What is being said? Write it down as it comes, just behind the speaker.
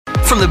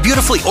from the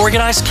beautifully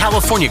organized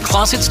California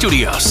Closet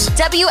Studios.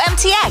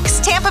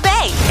 WMTX, Tampa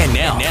Bay. And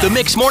now, the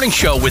Mix Morning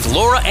Show with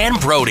Laura and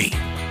Brody.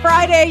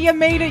 Friday, you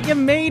made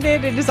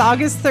it. It is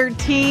August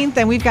 13th,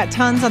 and we've got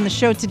tons on the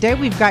show today.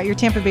 We've got your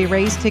Tampa Bay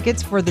Rays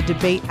tickets for the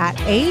debate at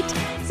 8.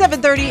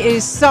 7:30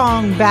 is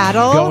Song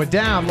Battle. Going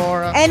down,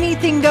 Laura.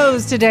 Anything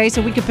goes today,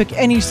 so we could pick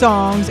any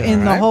songs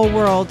in the whole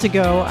world to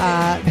go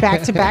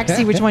back to back,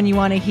 see which one you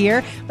want to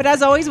hear. But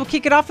as always, we'll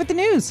kick it off with the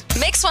news.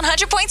 Mix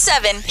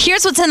 100.7.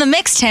 Here's what's in the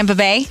mix, Tampa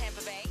Bay.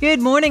 Good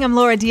morning, I'm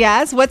Laura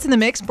Diaz. What's in the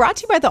mix? Brought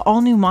to you by the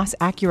all-new Moss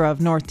Acura of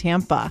North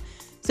Tampa.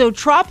 So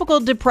Tropical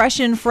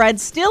Depression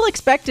Fred still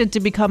expected to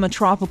become a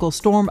tropical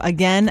storm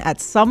again at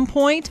some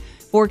point.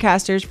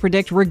 Forecasters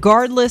predict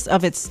regardless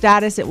of its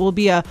status, it will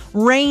be a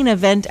rain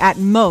event at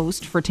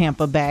most for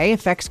Tampa Bay.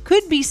 Effects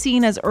could be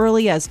seen as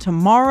early as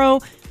tomorrow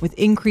with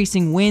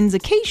increasing winds,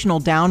 occasional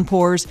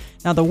downpours.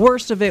 Now, the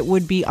worst of it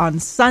would be on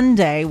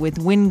Sunday with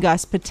wind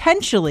gusts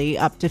potentially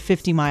up to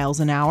 50 miles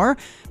an hour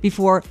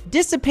before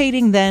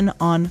dissipating then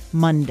on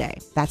Monday.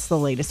 That's the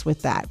latest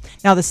with that.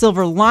 Now, the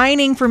silver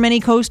lining for many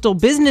coastal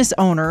business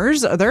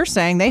owners, they're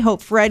saying they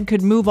hope Fred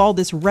could move all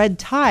this red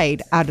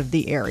tide out of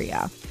the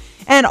area.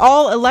 And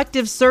all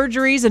elective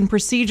surgeries and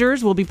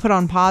procedures will be put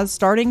on pause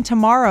starting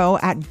tomorrow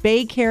at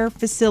Baycare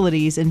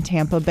facilities in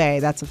Tampa Bay.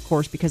 That's, of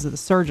course, because of the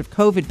surge of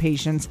COVID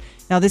patients.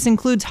 Now, this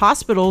includes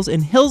hospitals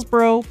in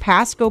Hillsborough,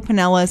 Pasco,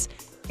 Pinellas,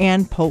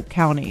 and Polk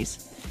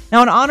counties.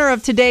 Now, in honor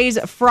of today's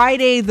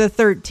Friday the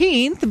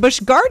 13th, Busch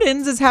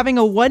Gardens is having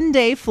a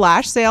one-day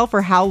flash sale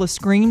for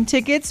Howl-O-Scream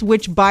tickets,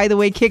 which, by the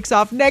way, kicks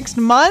off next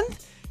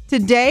month.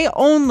 Today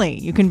only,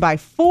 you can buy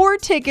 4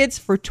 tickets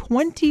for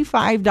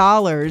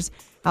 $25.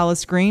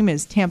 Howl-O-Scream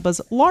is Tampa's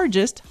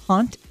largest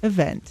haunt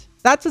event.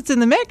 That's what's in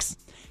the mix.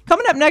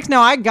 Coming up next,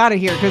 now I gotta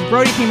hear, because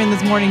Brody came in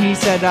this morning. He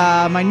said,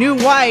 my new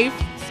wife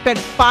spent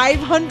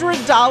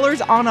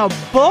 $500 on a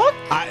book.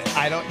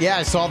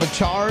 I saw the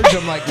charge.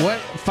 I'm like, what?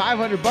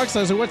 $500? I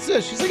was like, what's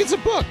this? She's like, it's a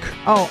book.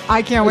 Oh,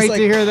 I can't wait to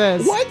hear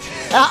this. What?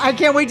 I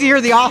can't wait to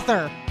hear the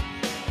author.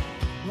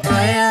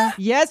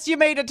 Yes, you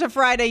made it to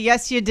Friday.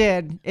 Yes, you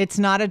did. It's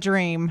not a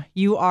dream.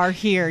 You are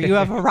here. You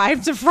have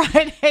arrived to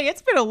Friday.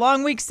 It's been a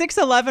long week,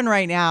 6:11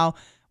 right now.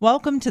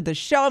 Welcome to the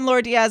show. I'm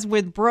Laura Diaz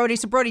with Brody.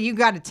 So, Brody, you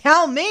got to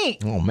tell me.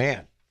 Oh,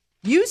 man.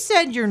 You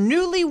said your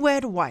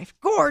newlywed wife,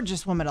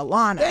 gorgeous woman,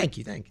 Alana. Thank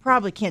you.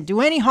 Probably can't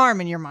do any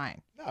harm in your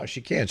mind. No,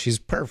 she can't. She's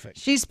perfect.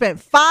 She spent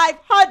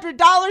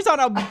 $500 on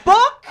a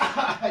book?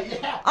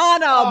 Yeah.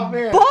 On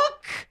a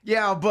book?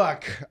 Yeah, a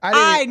book.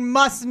 I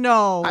must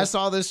know. I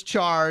saw this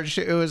charge.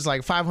 It was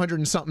like $500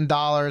 and something.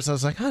 I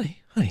was like, honey,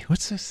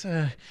 what's this?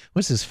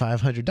 What's this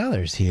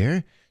 $500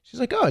 here?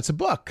 She's like, oh, it's a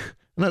book.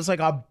 And I was like,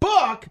 a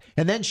book?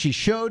 And then she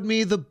showed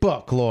me the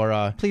book,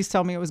 Laura. Please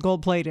tell me it was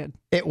gold-plated.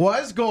 It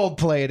was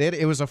gold-plated.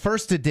 It was a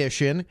first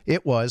edition.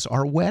 It was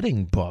our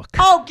wedding book.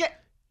 Oh,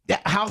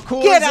 how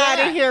cool Get is that?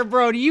 out of here,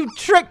 Brody. You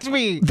tricked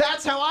me.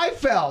 That's how I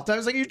felt. I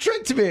was like, you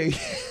tricked me.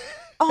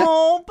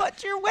 Oh,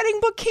 but your wedding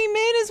book came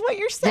in is what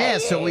you're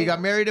saying. Yeah, so we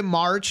got married in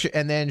March,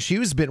 and then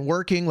she's been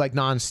working like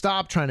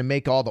nonstop trying to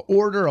make all the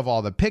order of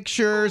all the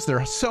pictures.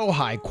 They're so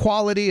high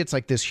quality. It's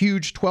like this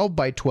huge 12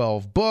 by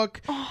 12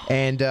 book,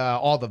 and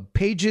all the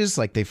pages,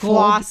 like they fold.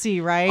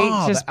 Glossy, right?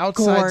 Oh, just the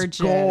outside's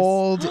gorgeous.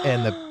 gold,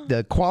 and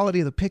the quality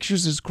of the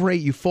pictures is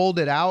great. You fold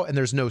it out, and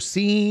there's no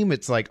seam.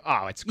 It's like,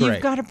 oh, it's great.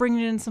 You've got to bring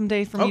it in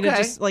someday for me to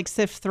just like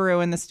sift through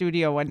in the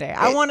studio one day.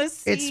 I want to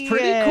see It's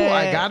pretty cool.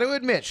 I got to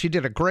admit, she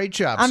did a great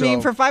job. I mean,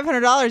 for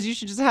 $500, you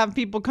should just have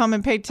people come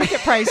and pay ticket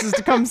prices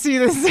to come see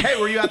this. Hey,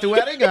 were you at the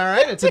wedding? All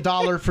right, it's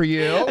 $1 for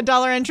you.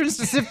 $1 entrance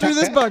to sift through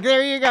this book.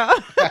 There you go.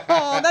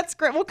 Oh, that's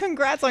great. Well,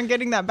 congrats on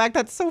getting that back.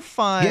 That's so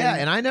fun. Yeah,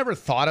 and I never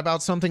thought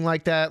about something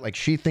like that. Like,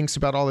 she thinks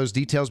about all those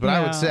details, but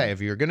I would say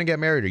if you're going to get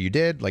married or you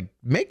did, like,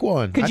 make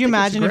one. Could you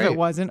imagine if it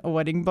wasn't a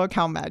wedding book,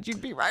 how mad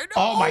you'd be right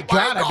now? Oh my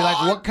God. I'd be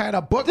like, what kind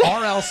of book?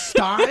 R.L.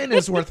 Stein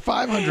is worth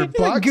 $500.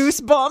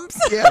 Goosebumps.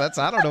 Yeah,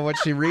 I don't know what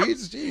she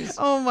reads. Jeez.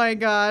 Oh my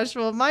gosh.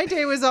 Well, my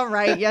day was all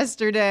right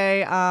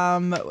yesterday.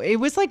 It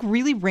was like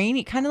really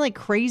rainy, kind of like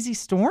crazy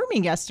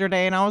stormy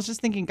yesterday. And I was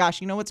just thinking, gosh,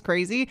 you know what's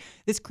crazy?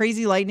 This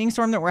crazy lightning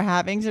storm that we're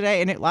having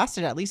today. And it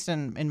lasted, at least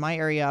in my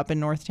area up in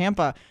North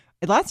Tampa,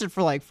 it lasted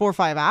for like 4 or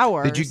 5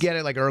 hours. Did you get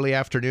it like early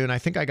afternoon? I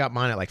think I got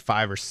mine at like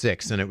 5 or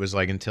 6, and it was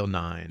like until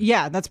 9.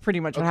 Yeah, that's pretty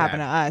much what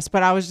happened to us.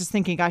 But I was just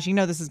thinking, gosh, you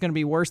know this is going to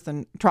be worse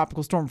than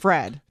Tropical Storm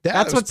Fred.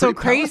 That's what's so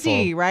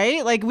crazy,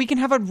 right? Like we can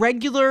have a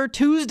regular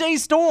Tuesday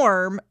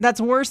storm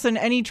that's worse than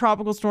any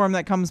tropical storm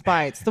that comes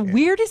by. It's the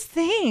weirdest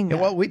thing. Yeah,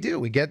 well, we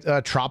do. We get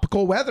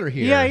tropical weather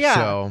here. Yeah,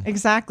 so.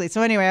 Exactly.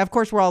 So anyway, of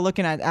course, we're all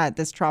looking at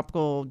this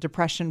Tropical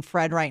Depression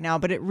Fred right now,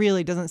 but it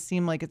really doesn't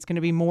seem like it's going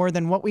to be more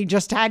than what we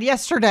just had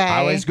yesterday.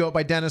 I always go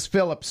by Dennis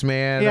Phillips,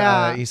 man.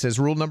 Yeah. He says,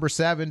 rule number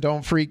 7,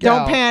 don't freak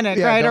out. Don't panic,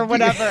 right? Or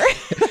whatever.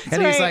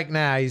 And he's like,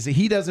 nah,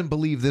 he doesn't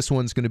believe this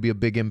one's going to be a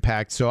big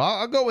impact. So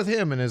I'll go with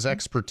him and his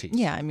expertise.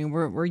 Yeah, I mean,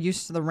 we're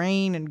used to the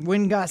rain and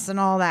wind gusts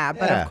and all that.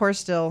 But of course,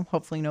 still,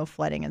 hopefully no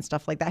flooding and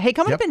stuff like that. Hey,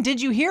 coming up, and did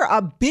you hear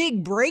a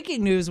big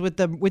breaking news with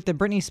the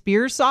Britney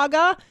Spears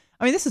saga?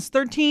 I mean, this is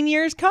 13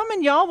 years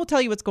coming, y'all. We'll tell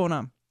you what's going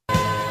on.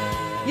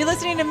 You're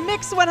listening to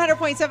Mix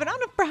 100.7 on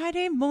a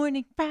Friday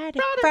morning. Friday.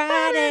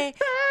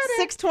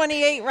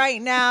 6:28 right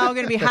now.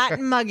 Going to be hot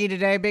and muggy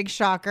today. Big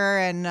shocker.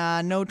 And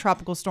no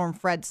Tropical Storm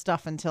Fred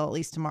stuff until at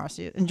least tomorrow.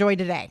 So enjoy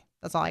today.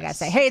 That's all I got to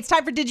say. Hey, it's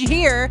time for Did You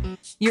Hear?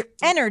 Your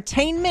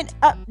entertainment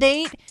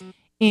update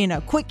in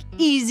a quick,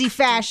 easy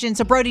fashion.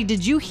 So, Brody,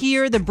 did you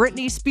hear the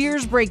Britney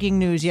Spears breaking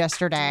news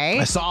yesterday?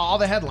 I saw all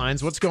the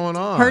headlines. What's going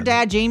on? Her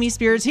dad, Jamie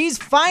Spears, he's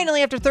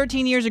finally, after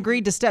 13 years,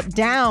 agreed to step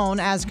down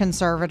as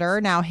conservator.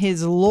 Now,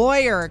 his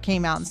lawyer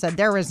came out and said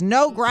there is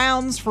no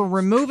grounds for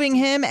removing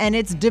him, and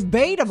it's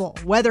debatable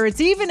whether it's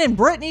even in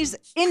Britney's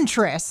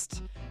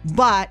interest.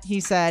 But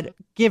he said,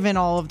 given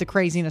all of the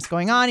craziness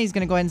going on, he's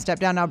going to go ahead and step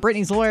down. Now,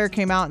 Britney's lawyer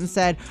came out and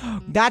said,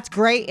 that's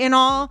great and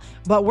all,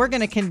 but we're going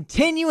to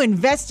continue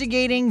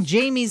investigating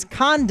Jamie's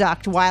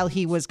conduct while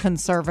he was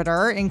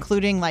conservator,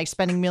 including like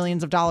spending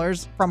millions of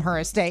dollars from her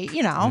estate.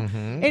 You know,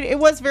 it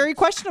was very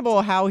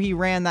questionable how he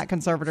ran that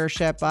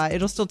conservatorship.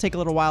 It'll still take a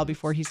little while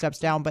before he steps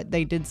down, but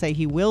they did say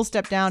he will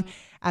step down.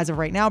 As of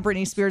right now,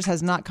 Britney Spears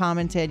has not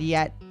commented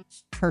yet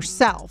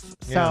herself.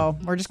 So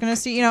we're just going to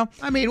see, I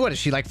mean, what is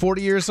she, like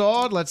 40 years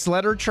old? Let's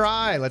let her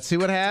try. Let's see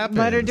what happens.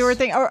 Let her do her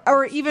thing.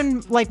 Or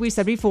even like we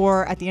said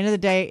before, at the end of the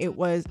day,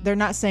 they're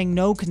not saying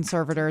no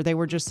conservator. They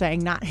were just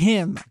saying not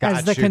him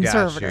as the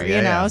conservator,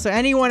 you know? So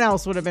anyone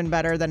else would have been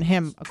better than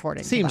him,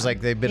 according to them. Seems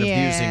like they've been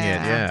abusing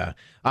it,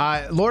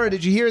 Laura,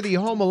 did you hear the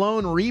Home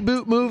Alone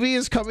reboot movie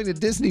is coming to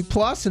Disney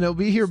Plus, and it'll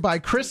be here by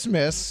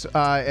Christmas,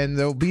 and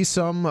there'll be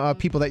some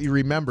people that you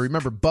remember.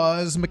 Remember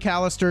Buzz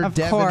McAllister, of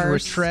Devin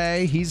course.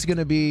 Rattray? He's going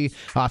to be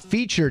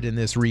featured in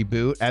this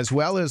reboot, as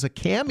well as a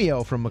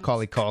cameo from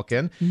Macaulay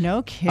Culkin.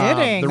 No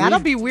kidding. That'll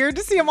be weird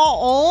to see them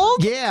all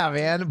old. Yeah,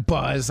 man.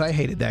 Buzz. I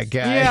hated that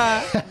guy.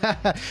 Yeah.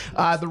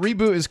 The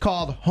reboot is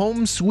called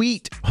Home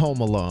Sweet Home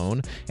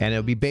Alone, and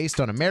it'll be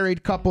based on a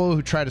married couple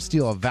who try to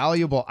steal a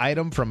valuable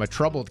item from a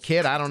troubled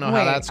kid. I don't know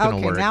how that's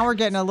going to work. Now we're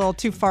getting a little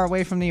too far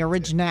away from the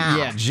original.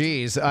 Yeah,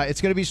 geez.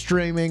 It's going to be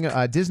streaming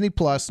Disney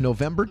Plus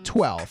November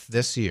 12th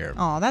this year.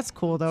 Oh, that's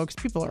cool, though,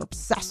 because people are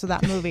obsessed with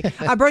that movie.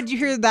 Bro, did you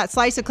hear that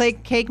slice of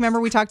cake? Remember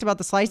we talked about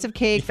the slice of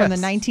cake from the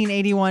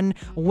 1981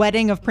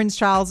 wedding of Prince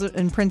Charles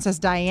and Princess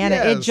Diana?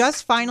 Yes. It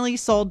just finally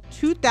sold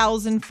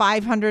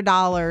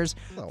 $2,500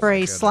 for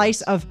a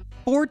slice of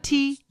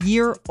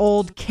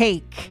 40-year-old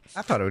cake.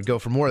 I thought it would go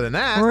for more than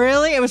that.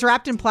 Really? It was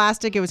wrapped in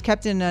plastic. It was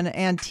kept in an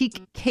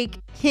antique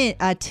cake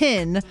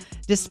tin.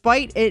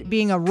 Despite it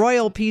being a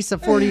royal piece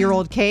of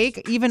 40-year-old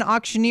cake, even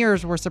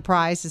auctioneers were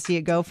surprised to see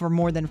it go for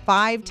more than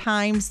 5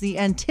 times the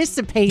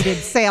anticipated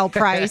sale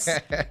price,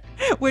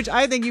 which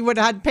I think you would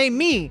have had to pay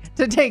me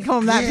to take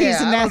home that piece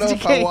of nasty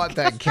cake. I don't know if I want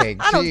that cake.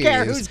 I don't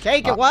care whose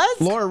cake it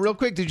was. Laura, real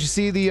quick, did you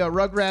see the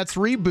Rugrats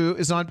reboot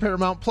is on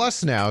Paramount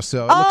Plus now?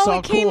 So it looks all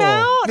it came cool.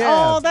 out?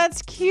 Yeah. Oh,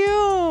 that's cute.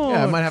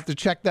 Yeah, I might have to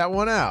check that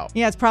one out.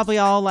 Yeah, it's probably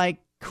all like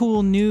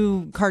cool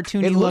new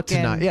cartoony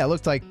looking. Yeah, it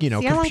looked like,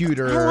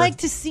 computer. I like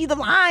to see the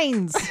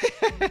lines.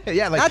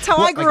 Yeah, like that's how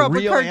I grew up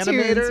with real cartoons.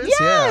 Animators?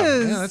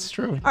 Yes. Yeah, that's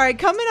true. All right,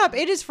 coming up,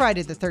 it is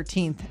Friday the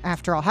 13th,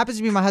 after all. Happens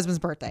to be my husband's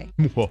birthday.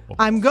 Whoa.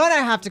 I'm going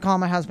to have to call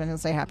my husband and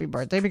say happy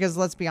birthday because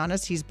let's be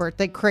honest, he's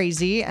birthday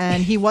crazy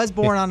and he was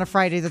born on a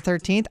Friday the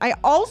 13th. I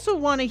also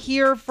want to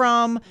hear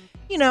from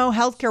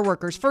healthcare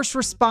workers, first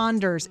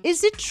responders.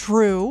 Is it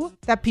true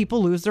that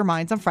people lose their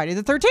minds on Friday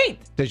the 13th?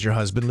 Does your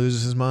husband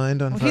lose his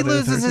mind on Friday the 13th? He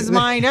loses his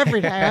mind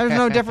every day. There's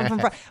no different from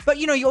Friday. But,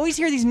 you always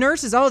hear these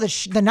nurses,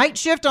 the night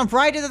shift on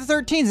Friday the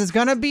 13th is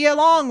going to be a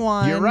long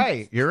one. You're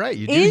right.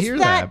 You do hear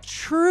Is that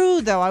true,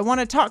 though? I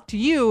want to talk to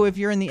you if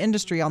you're in the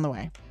industry on the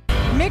way.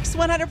 Mix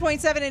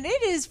 100.7, and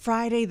it is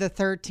Friday the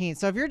 13th.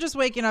 So if you're just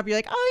waking up, you're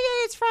like, oh,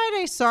 yeah, it's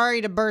Friday.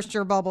 Sorry to burst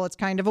your bubble. It's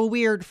kind of a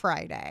weird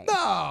Friday.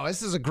 No,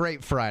 this is a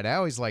great Friday. I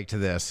always liked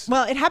this.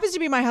 Well, it happens to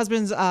be my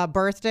husband's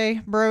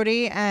birthday,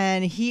 Brody,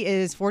 and he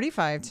is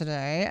 45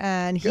 today,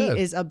 and he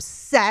is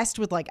obsessed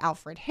with like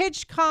Alfred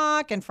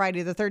Hitchcock and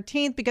Friday the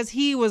 13th because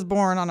he was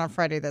born on a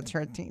Friday the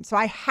 13th. So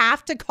I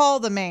have to call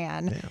the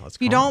man,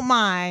 if you don't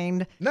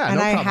mind. No, and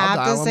no I problem. have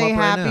I'll to dial say him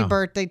up right happy now.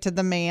 birthday to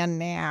the man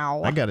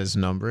now. I got his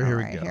number. Here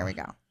we go. Here we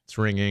go. It's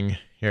ringing.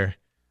 Here.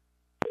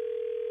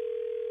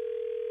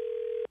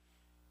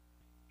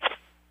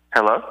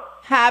 Hello?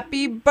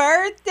 Happy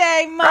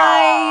birthday,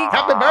 Mike.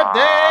 Happy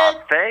birthday!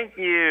 Thank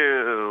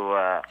you.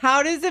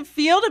 How does it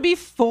feel to be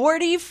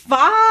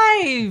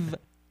 45?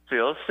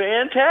 Feels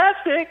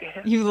fantastic.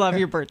 You love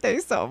your birthday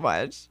so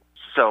much.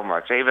 So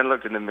much. I even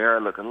looked in the mirror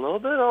looking a little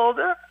bit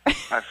older.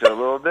 I feel a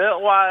little bit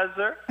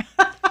wiser.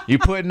 You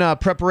putting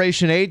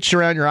Preparation H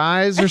around your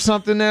eyes or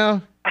something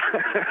now?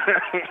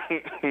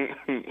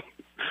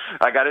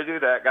 I got to do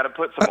that. Got to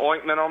put some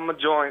ointment on my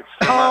joints.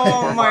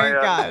 Oh, my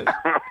God.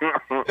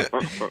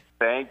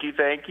 Thank you.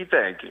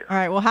 All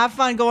right, well, have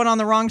fun going on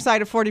the wrong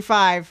side of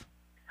 45.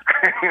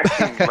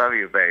 Love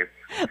you, babe.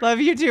 Love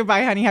you too.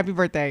 Bye, honey. Happy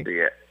birthday.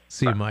 Yeah.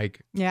 See you,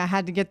 Mike. Yeah,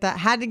 had to get that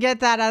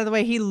out of the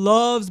way. He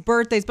loves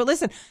birthdays. But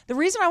listen, the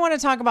reason I want to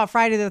talk about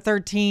Friday the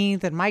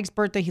 13th and Mike's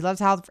birthday, he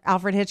loves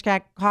Alfred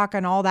Hitchcock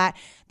and all that.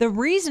 The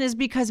reason is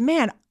because,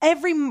 man,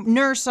 every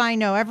nurse I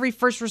know, every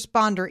first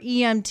responder,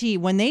 EMT,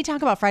 when they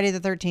talk about Friday the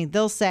 13th,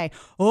 they'll say,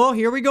 oh,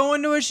 here we go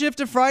into a shift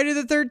of Friday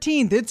the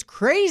 13th. It's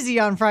crazy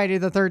on Friday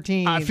the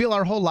 13th. I feel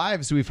our whole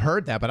lives we've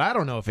heard that, but I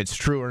don't know if it's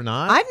true or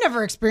not. I've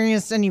never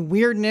experienced any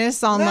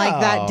weirdness on like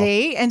that No.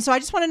 date. And so I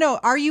just want to know,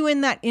 are you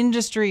in that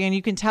industry? And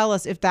you can tell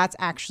us if that's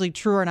actually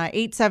true or not.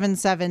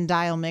 877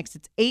 dial mix.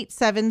 It's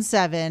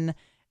 877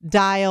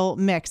 dial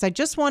mix. I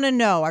just want to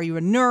know, are you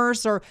a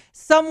nurse or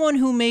someone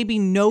who maybe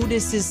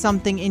notices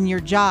something in your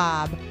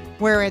job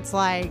where it's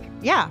like,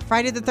 yeah,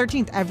 Friday the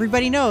 13th,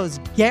 everybody knows,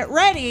 get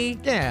ready.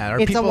 Yeah,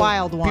 It's a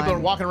wild one. People are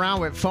walking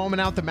around with foaming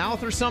out the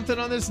mouth or something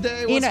on this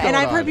day. What's And going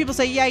I've on? heard people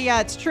say, yeah,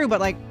 it's true, but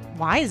like,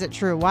 why is it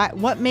true?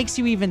 What makes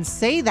you even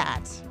say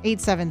that?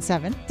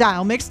 877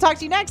 dial mix. Talk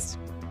to you next.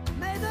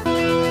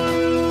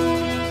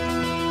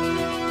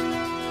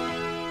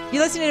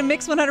 You're listening to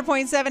Mix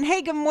 100.7.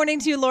 Hey, good morning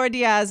to you, Laura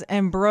Diaz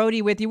and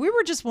Brody with you. We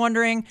were just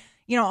wondering,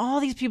 all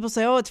these people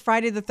say, oh, it's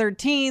Friday the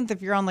 13th.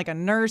 If you're on like a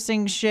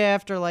nursing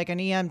shift or like an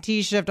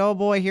EMT shift, oh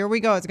boy, here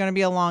we go. It's going to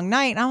be a long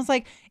night. And I was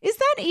like, is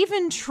that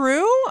even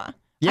true?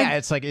 Yeah,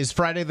 it's like, is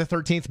Friday the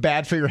 13th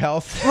bad for your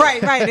health?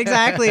 Right,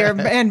 exactly.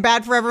 And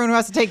bad for everyone who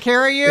has to take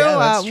care of you. Yeah,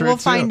 that's true, we'll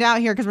too. find out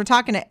here because we're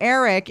talking to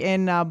Eric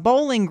in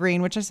Bowling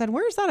Green, which I said,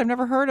 where's that? I've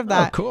never heard of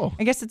that. Oh, cool.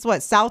 I guess it's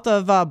what, south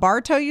of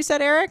Bartow, you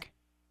said, Eric?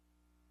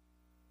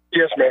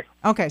 Yes, ma'am.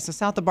 Okay, so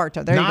south of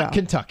Bartow. There you go. Not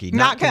Kentucky.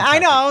 I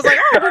know. I was like,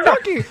 oh,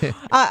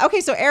 Kentucky.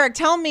 Okay, so Eric,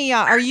 tell me,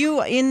 are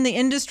you in the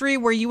industry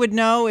where you would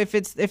know if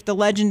the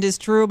legend is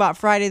true about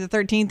Friday the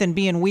 13th and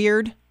being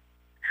weird?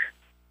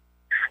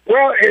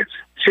 Well,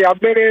 I've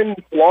been in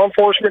law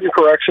enforcement and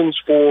corrections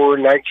for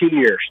 19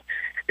 years,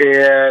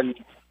 and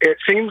it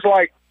seems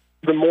like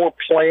the more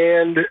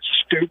planned,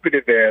 stupid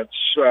events,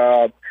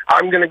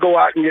 I'm going to go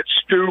out and get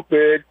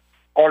stupid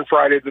on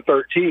Friday the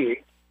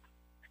 13th.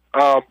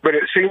 But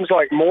it seems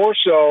like more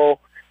so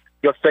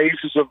the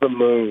phases of the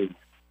moon.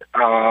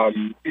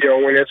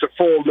 When it's a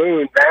full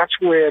moon, that's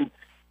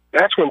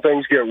when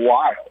things get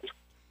wild.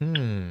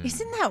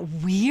 Isn't that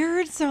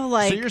weird? So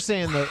So you're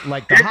saying that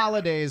like the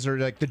holidays or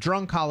like the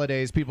drunk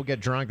holidays, people get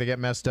drunk, they get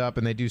messed up,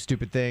 and they do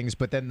stupid things.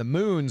 But then the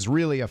moons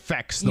really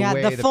affects the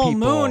way the full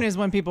people moon is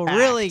when people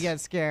really act. get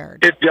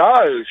scared. It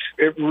does.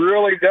 It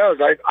really does.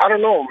 I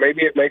don't know.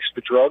 Maybe it makes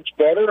the drugs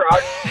better.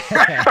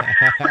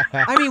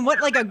 I mean,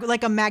 what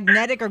like a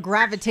magnetic or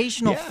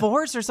gravitational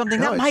force or something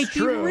No, that it's might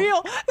be true.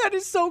 real. That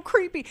is so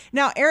creepy.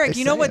 Now, Eric, They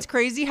you know say what's it.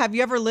 crazy? Have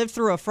you ever lived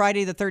through a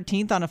Friday the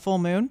 13th on a full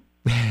moon?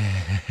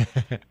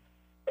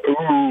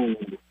 Ooh.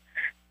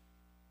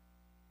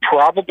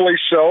 Probably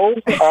so.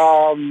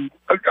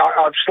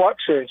 I've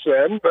slept since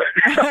then, but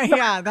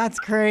Yeah, that's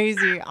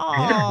crazy. Oh,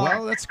 Yeah,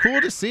 well, that's cool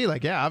to see.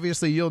 Like, yeah,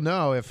 obviously you'll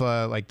know if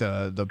like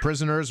the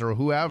prisoners or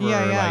whoever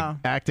are like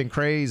acting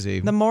crazy.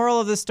 the moral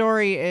of the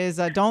story is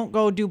don't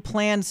go do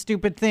planned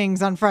stupid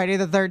things on Friday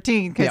the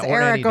 13th because Yeah,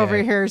 or any Eric over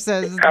day. here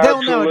says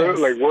they'll notice.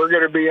 absolutely, we're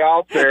going to be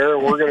out there.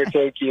 We're going to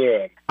take you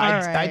in. All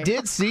I right.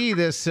 did see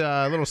this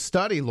little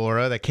study,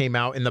 Laura, that came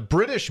out in the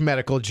British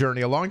Medical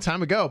Journal a long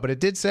time ago, but it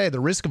did say the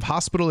risk of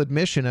hospital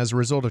admission as a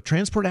result of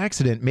transport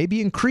accident may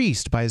be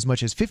increased by as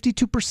much as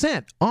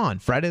 52% on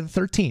Friday the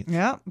 13th.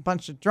 Yeah, a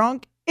bunch of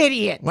drunk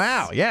idiots.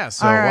 Wow, yeah,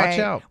 so All watch right.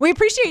 out. We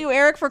appreciate you,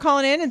 Eric, for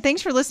calling in, and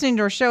thanks for listening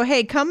to our show.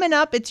 Hey, coming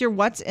up, it's your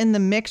What's in the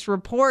Mix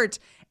report,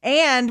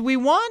 and we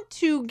want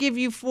to give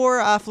you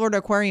 4 Florida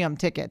Aquarium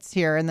tickets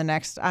here in the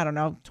next,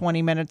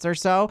 20 minutes or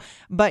so,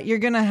 but you're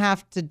going to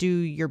have to do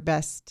your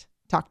best.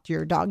 Talk to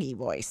your doggy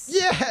voice.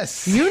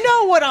 Yes. You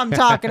know what I'm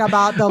talking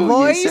about. The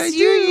voice yes, I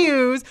you do.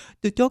 use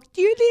to talk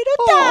to your little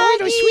Oh,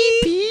 doggy. sweet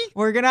pea.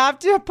 We're going to have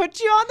to put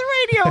you on the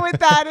radio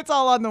with that. It's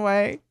all on the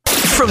way.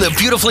 From the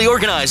beautifully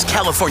organized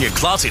California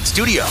Closet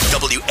Studio,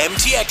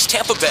 WMTX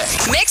Tampa Bay.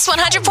 Mix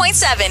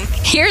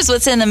 100.7. Here's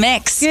what's in the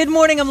mix. Good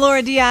morning. I'm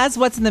Laura Diaz.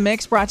 What's in the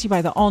Mix brought to you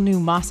by the all-new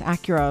Moss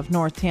Acura of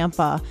North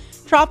Tampa.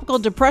 Tropical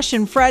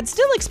depression Fred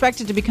still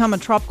expected to become a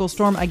tropical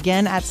storm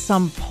again at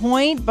some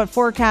point, but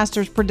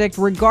forecasters predict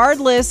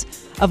regardless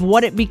of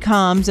what it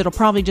becomes, it'll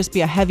probably just be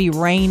a heavy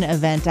rain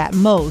event at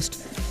most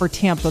for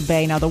Tampa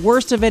Bay. Now, the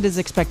worst of it is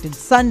expected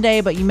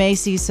Sunday, but you may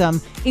see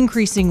some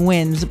increasing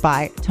winds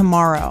by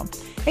tomorrow.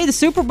 Hey, the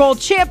Super Bowl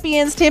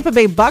champions, Tampa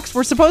Bay Bucks,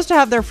 were supposed to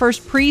have their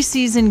first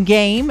preseason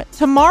game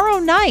tomorrow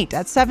night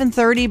at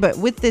 7:30, but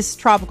with this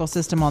tropical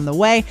system on the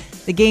way,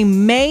 the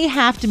game may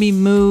have to be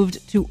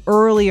moved to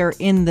earlier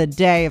in the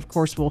day. Of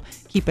course, we'll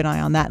keep an eye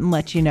on that and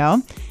let you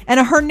know. And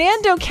a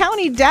Hernando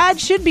County dad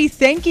should be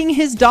thanking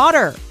his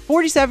daughter.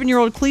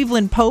 47-year-old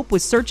Cleveland Pope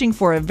was searching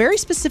for a very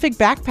specific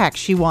backpack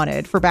she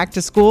wanted for back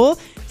to school.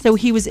 So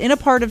he was in a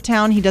part of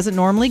town he doesn't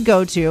normally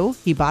go to.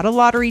 He bought a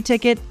lottery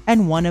ticket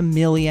and won $1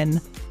 million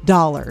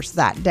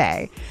that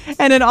day.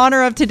 And in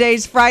honor of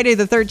today's Friday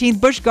the 13th,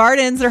 Busch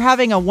Gardens, they're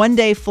having a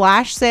one-day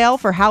flash sale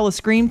for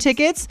Howl-O-Scream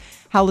tickets.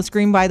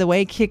 Howl-O-Scream, by the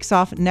way, kicks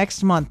off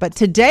next month. But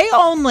today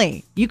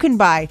only, you can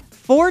buy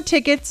 4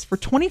 tickets for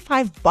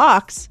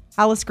 $25.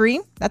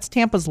 Howl-O-Scream, that's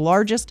Tampa's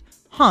largest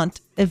haunt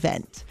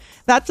event.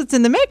 That's what's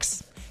in the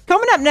mix.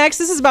 Coming up next,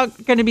 this is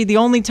about going to be the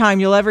only time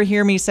you'll ever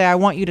hear me say, I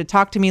want you to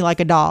talk to me like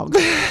a dog.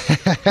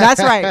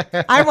 That's right.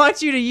 I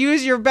want you to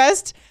use your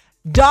best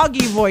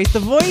doggy voice, the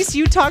voice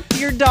you talk to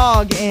your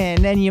dog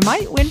in, and you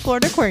might win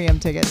Florida Aquarium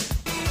tickets.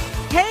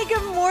 Hey,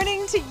 good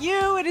morning to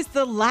you. It is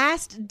the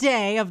last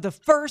day of the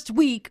first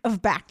week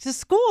of back to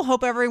school.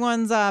 Hope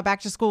everyone's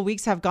back to school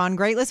weeks have gone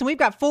great. Listen, we've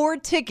got 4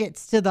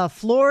 tickets to the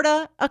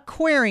Florida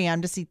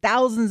Aquarium to see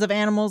thousands of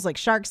animals like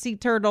sharks, sea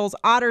turtles,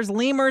 otters,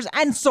 lemurs,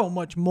 and so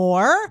much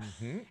more.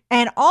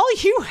 And all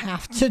you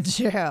have to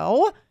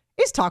do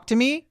is talk to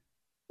me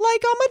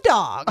like I'm a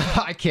dog.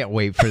 I can't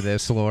wait for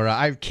this, Laura.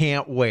 I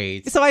can't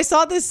wait. So I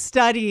saw this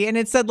study and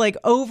it said like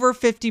over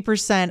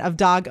 50% of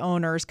dog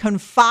owners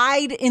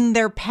confide in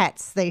their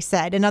pets, they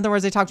said. In other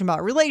words, they talked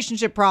about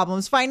relationship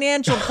problems,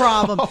 financial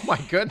problems. Oh my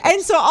goodness.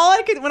 And so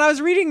when I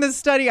was reading this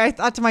study, I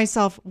thought to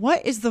myself,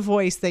 what is the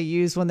voice they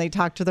use when they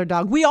talk to their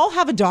dog? We all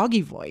have a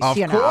doggy voice, Of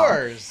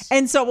course.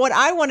 And so what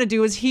I want to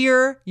do is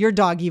hear your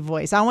doggy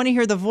voice. I want to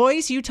hear the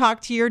voice you talk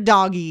to your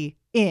doggy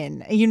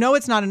in. You know,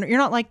 you're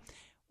not like,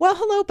 well,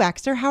 hello,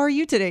 Baxter. How are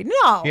you today?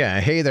 No. Yeah.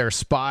 Hey there,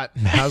 Spot.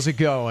 How's it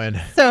going?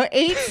 So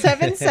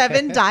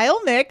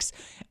 877-DIAL-MIX.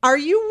 Are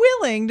you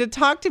willing to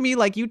talk to me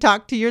like you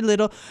talk to your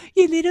little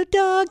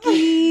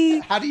doggy?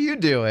 How do you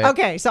do it?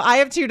 Okay, so I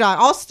have 2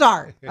 dogs. I'll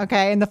start.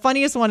 Okay, and the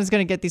funniest one is going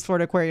to get these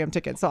Florida Aquarium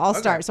tickets. So I'll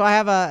start. So I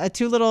have a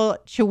 2 little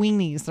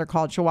Chihuahuas. They're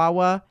called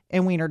Chihuahua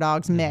and Wiener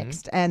dogs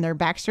mixed, and they're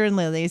Baxter and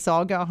Lily. So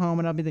I'll go home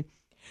and I'll be like,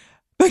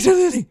 Baxter,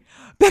 Lily,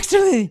 Baxter,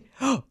 Lily,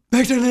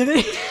 Baxter,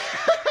 Lily.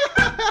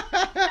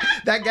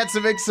 That gets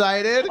them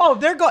excited. Oh,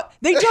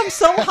 they jump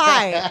so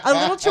high. A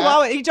little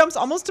Chihuahua, he jumps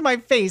almost to my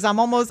face. I'm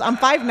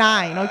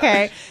 5'9",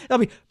 okay? They'll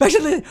be,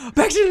 Baxter, Lily,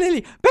 Baxter,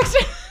 Lily,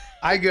 Baxter.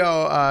 I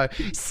go,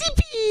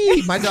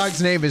 CP. My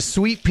dog's name is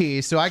Sweet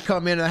Pea. So I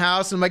come into the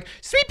house and I'm like,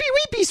 Sweet Pea,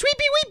 Weepy, Sweet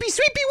Pea, Weepy,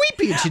 Sweet Pea,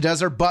 Weepy. And she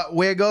does her butt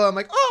wiggle. I'm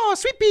like, oh,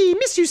 Sweet Pea,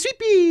 miss you, Sweet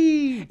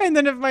Pea. And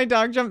then if my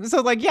dog jumps,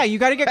 so like, yeah, you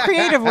got to get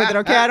creative with it,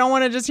 okay? I don't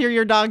want to just hear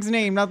your dog's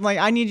name. Nothing like,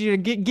 I need you to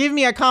give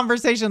me a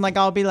conversation. Like,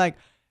 I'll be like,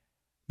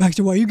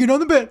 Baxter, why you get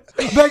on the bed?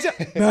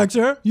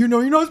 Baxter, you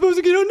know you're not supposed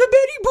to get on the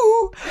beddy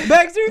boo.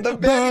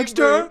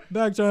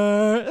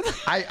 Baxter.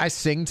 I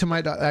sing to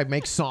my dog. I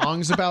make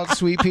songs about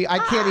Sweet Pea. I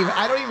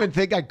don't even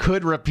think I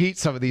could repeat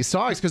some of these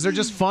songs because they're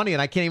just funny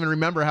and I can't even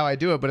remember how I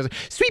do it. But it's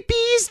like, Sweet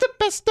Pea's the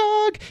best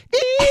dog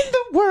in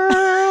the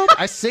world.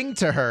 I sing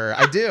to her.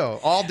 I do.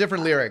 All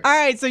different lyrics. All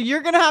right, so you're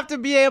going to have to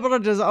be able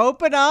to just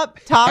open up,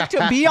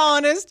 be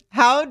honest.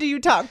 How do you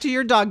talk to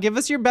your dog? Give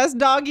us your best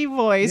doggy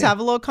voice. Have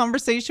a little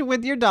conversation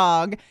with your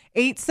dog.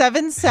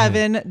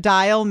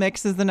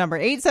 877-DIAL-MIX is the number.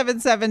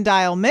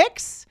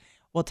 877-DIAL-MIX.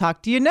 We'll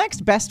talk to you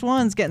next. Best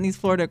ones getting these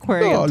Florida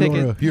Aquarium tickets.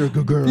 Laura, you're a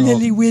good girl.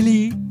 Lily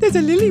Willy. There's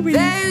a Lily Willy.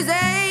 There's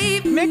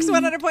a Mix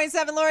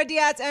 100.7. Laura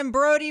Diaz and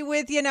Brody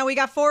with you. Now, we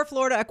got 4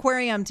 Florida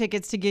Aquarium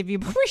tickets to give you.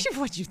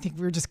 What, you think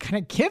we were just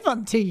going to give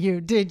them to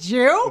you, did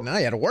you? No,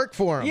 you had to work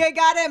for them. You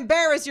got to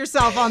embarrass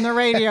yourself on the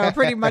radio,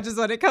 pretty much is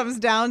what it comes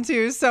down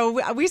to.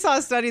 So we saw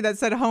a study that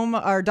said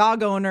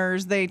dog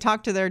owners, they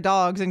talk to their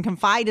dogs and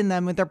confide in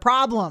them with their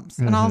problems.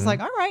 And I was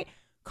like, all right.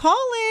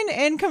 Call in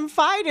and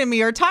confide in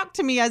me or talk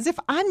to me as if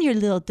I'm your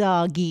little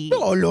doggy.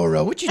 Oh,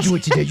 Laura, what you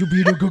doing today? You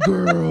being a good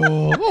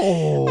girl.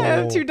 Oh. I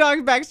have 2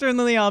 dogs, Baxter and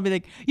Lily. I'll be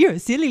like, you're a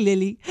silly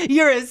Lily.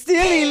 You're a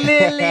silly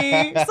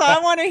Lily. So I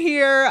want to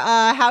hear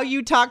how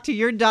you talk to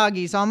your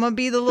doggy. So I'm going to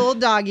be the little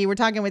doggy. We're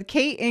talking with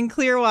Kate in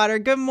Clearwater.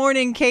 Good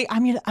morning, Kate.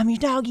 I'm your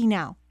doggy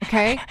now,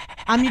 okay?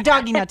 I'm your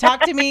doggy now.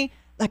 Talk to me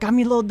like I'm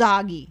your little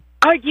doggy.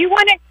 Oh, you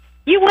want a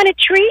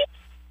treat?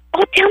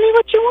 Oh, tell me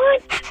what you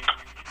want.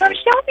 Oh,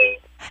 show me.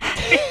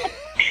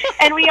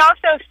 And we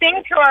also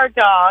sing to our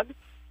dog.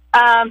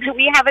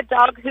 We have a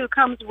dog who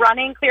comes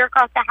running clear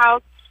across the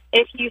house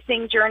if you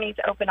sing Journey's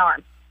Open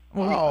Arms.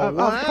 Well,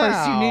 Of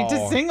course, you need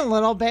to sing a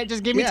little bit.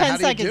 Just give me 10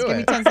 seconds. Give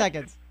me 10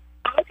 seconds.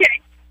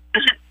 Okay.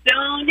 So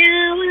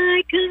now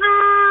I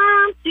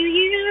come to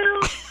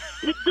you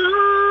with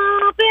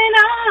open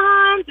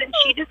arms, and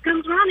she just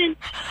comes running.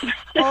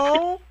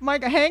 Oh, my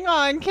God. Hang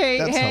on, Kate.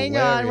 That's Hang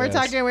hilarious. on. We're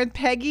talking with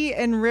Peggy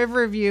in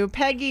Riverview.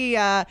 Peggy,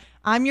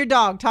 I'm your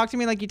dog. Talk to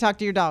me like you talk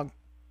to your dog.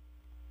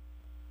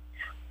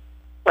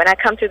 When I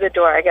come through the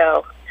door, I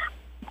go,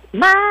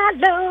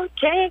 Milo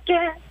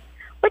Jenkins,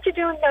 what you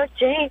doing, Lo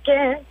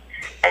Jenkins?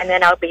 And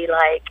then I'll be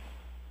like,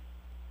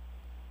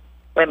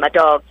 where my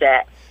dog's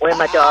at? Where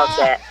my dog's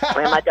at?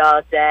 Where my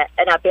dog's at?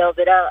 And I build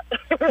it up.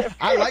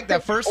 I like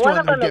that first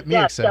one to get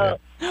me excited.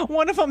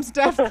 One of them's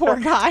deaf, poor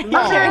guy.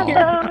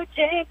 Milo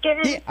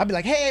Jenkins. Yeah, I'd be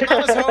like, hey,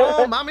 mama's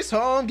home. Mommy's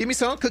home. Give me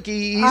some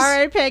cookies. All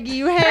right, Peggy,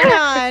 you hang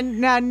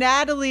on. Now,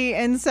 Natalie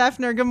in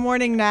Seffner. Good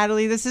morning,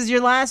 Natalie. This is your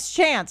last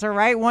chance, all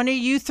right? One of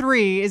you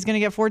 3 is going to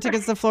get 4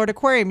 tickets to the Florida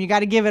Aquarium. You got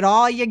to give it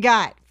all you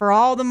got for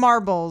all the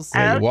marbles.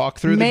 Yeah, you walk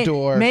through the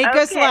door. Make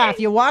us laugh.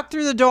 You walk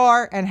through the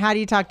door, and how do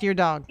you talk to your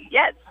dog?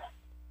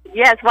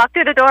 Yes, walk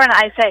through the door, and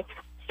I say,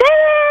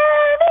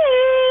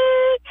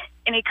 Sammy,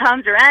 And he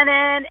comes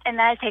running,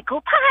 and I say,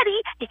 go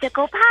potty. He said,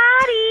 go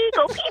potty,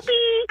 go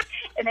pee-pee.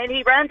 And then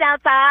he runs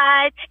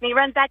outside, and he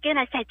runs back in.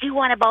 I said, do you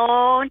want a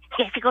bone?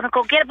 Yes, he's going to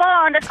go get a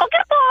bone. Let's go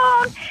get a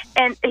bone.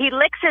 And he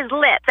licks his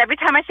lips. Every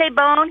time I say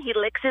bone, he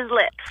licks his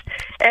lips.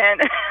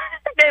 And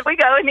there we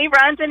go, and he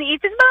runs and he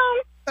eats his bone.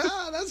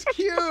 Oh, that's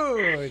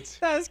cute.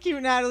 That's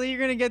cute, Natalie. You're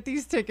going to get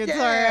these tickets, Yeah.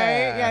 all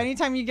right? Yeah,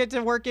 anytime you get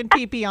to work in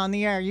pee-pee on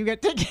the air, you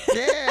get tickets.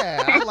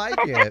 Yeah, I like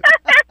it.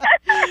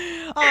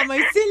 Oh, my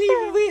silly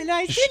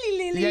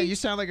Lily. Yeah, you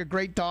sound like a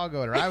great dog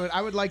owner.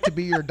 I would like to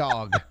be your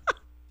dog.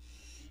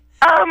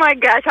 Oh, my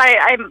gosh.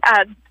 I'm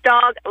a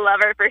dog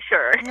lover for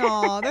sure.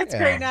 Oh, that's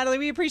Yeah. great, Natalie.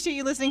 We appreciate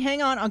you listening.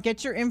 Hang on. I'll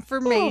get your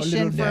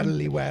information from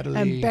Natalie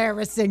Waddley.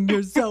 embarrassing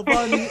yourself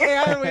on the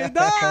air with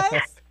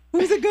us.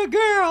 Who's a good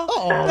girl?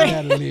 Oh,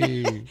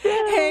 Natalie.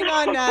 Hang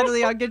on,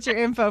 Natalie. I'll get your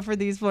info for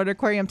these Florida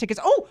Aquarium tickets.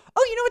 Oh,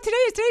 you know what today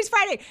is? Today's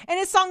Friday, and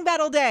it's Song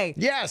Battle Day.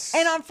 Yes.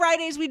 And on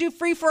Fridays, we do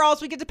free-for-all,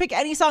 so we get to pick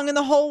any song in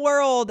the whole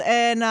world.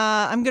 And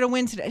I'm going to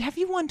win today. Have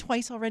you won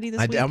twice already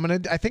this week?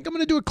 I think I'm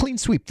gonna do a clean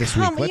sweep this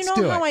week. Let's you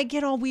do know it. how I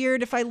get all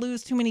weird if I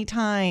lose too many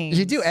times.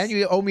 You do, and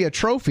you owe me a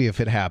trophy if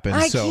it happens.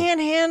 I so can't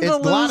handle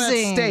it's a lot at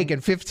losing. stake in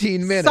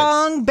 15 minutes.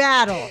 Song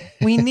Battle.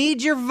 We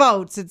need your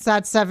votes. It's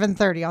at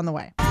 7:30 on the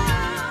way.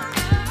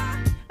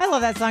 I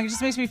love that song. It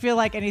just makes me feel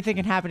like anything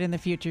can happen in the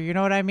future. You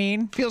know what I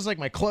mean? Feels like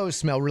my clothes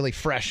smell really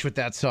fresh with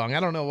that song. I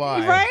don't know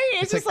why. Right?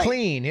 It's just like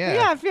clean, yeah.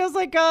 Yeah, it feels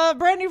like a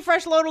brand new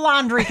fresh load of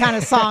laundry kind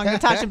of song.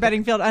 Natasha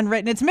Bedingfield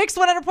Unwritten. It's Mixed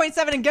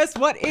 100.7, and guess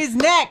what is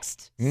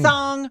next?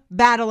 Song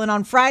Battle. And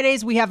on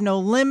Fridays, we have no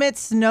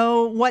limits,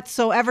 no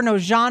whatsoever, no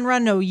genre,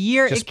 no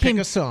year. Just it can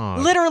pick a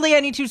song. Literally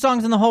any two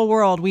songs in the whole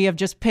world we have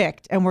just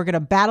picked, and we're going to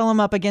battle them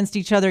up against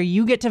each other.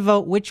 You get to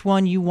vote which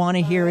one you want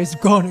to hear is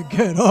going to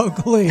get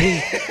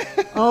ugly.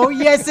 Oh,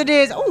 yes, it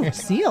is. Oh,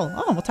 Seal.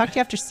 Oh, we'll talk to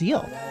you after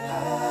Seal.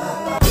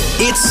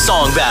 It's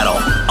Song Battle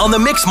on the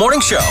Mix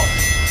Morning Show.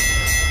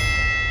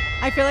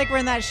 I feel like we're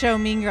in that show,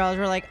 Mean Girls.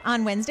 We're like,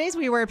 on Wednesdays,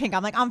 we wear pink.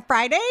 I'm like, on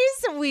Fridays,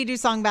 we do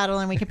Song Battle,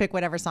 and we can pick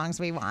whatever songs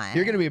we want.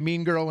 You're going to be a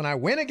mean girl when I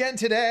win again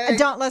today.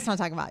 Let's not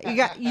talk about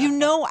it. You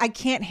know I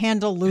can't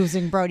handle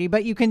losing, Brody,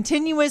 but you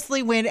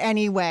continuously win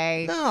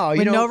anyway. No,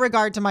 with no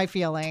regard to my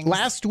feelings.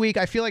 Last week,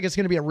 I feel like it's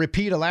going to be a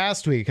repeat of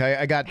last week.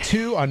 I got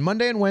 2 on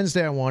Monday and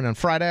Wednesday. I won. On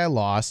Friday, I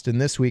lost.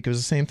 And this week, it was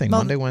the same thing. Well,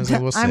 Monday, Wednesday,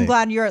 we'll see. I'm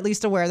glad you're at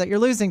least aware that you're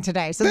losing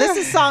today. So this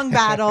is Song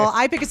Battle.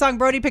 I pick a song.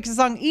 Brody picks a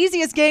song.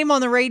 Easiest game on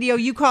the radio.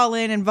 You call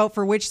in and vote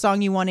for which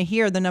song you want to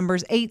hear. The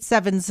number's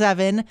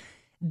 877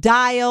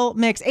 Dial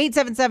Mix.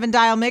 877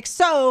 Dial Mix.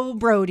 So,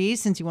 Brody,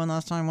 since you won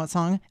last time, what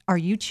song are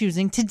you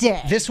choosing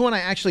today? This one I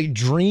actually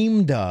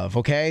dreamed of,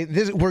 okay?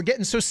 We're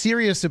getting so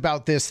serious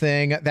about this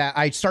thing that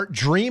I start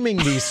dreaming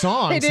these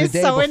songs It the is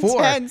day so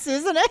before. intense,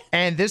 isn't it?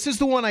 And this is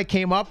the one I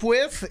came up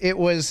with. It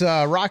was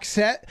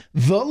Roxette,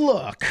 The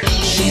Look.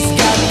 She's got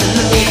the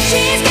look.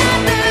 She's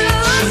got the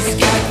look. She's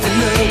got the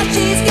look.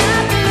 She's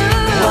got the look.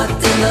 What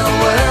in the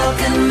world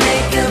can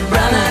make a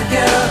brown-eyed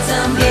girl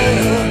turn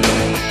blue?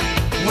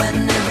 When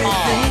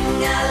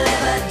everything I'll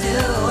ever do,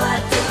 I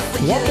do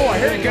for you. One more,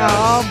 here it goes.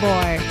 Oh,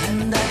 boy.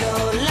 And I go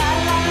la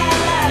la la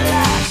la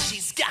la.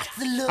 She's got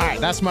the look. All right,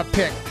 that's my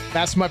pick.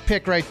 That's my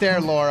pick right there,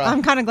 Laura.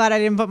 I'm kind of glad I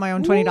didn't put my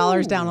own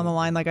 $20 down on the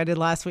line like I did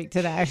last week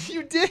today.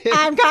 You did.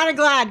 I'm kind of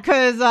glad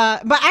because,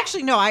 but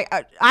actually, no,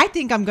 I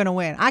think I'm going to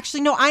win.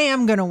 Actually, no, I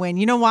am going to win.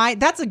 You know why?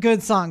 That's a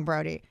good song,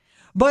 Brody.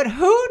 But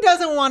who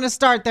doesn't want to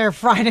start their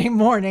Friday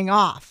morning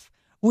off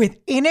with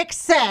In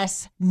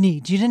Excess,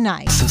 Need You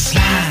Tonight? So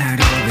slide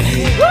over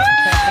here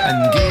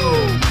and give me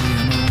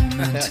a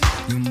moment.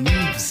 Your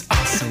moves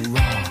are so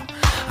raw.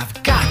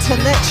 I've got To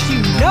let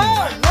you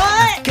know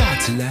what? got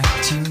to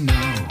let you know.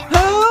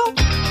 Who?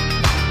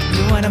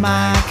 You're one of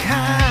my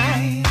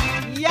kind.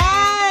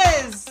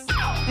 Yes.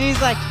 And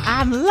he's like,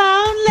 I'm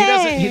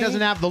lonely. He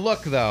doesn't have the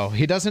look, though.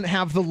 He doesn't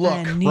have the look.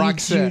 I need you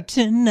Roxette.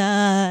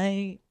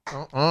 tonight.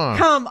 Uh-uh.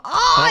 Come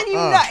on, you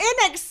know,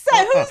 In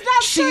Excess. Who's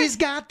that? She's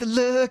got the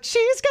look.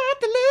 She's got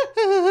the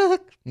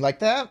look. You like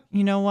that?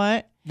 You know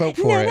what? Vote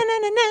for it.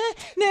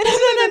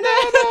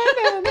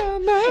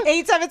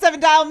 877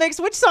 Dial Mix.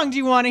 Which song do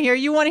you want to hear?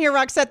 You want to hear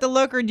Roxette The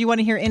Look, or do you want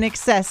to hear In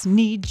Excess,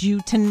 Need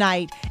You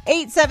Tonight?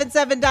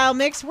 877 Dial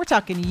Mix. We're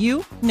talking to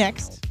you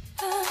next.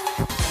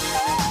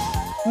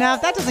 Now,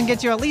 if that doesn't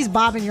get you at least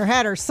bobbing your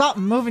head or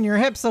something, moving your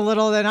hips a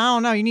little, then I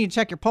don't know. You need to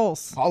check your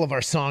pulse. All of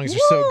our songs are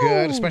so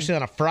good, especially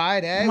on a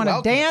Friday. You want to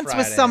Welcome dance with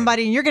Friday.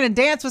 somebody, and you're going to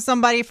dance with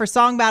somebody for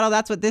Song Battle.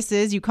 That's what this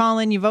is. You call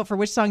in, you vote for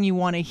which song you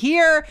want to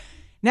hear.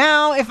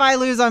 Now, if I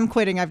lose, I'm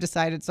quitting. I've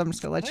decided, so I'm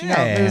just going to let you know.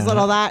 Yeah. There's a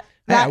little that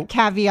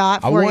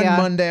caveat I for won you.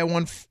 Monday. I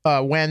won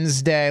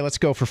Wednesday. Let's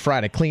go for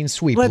Friday. Clean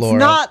sweep, Let's Laura.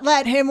 not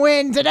let him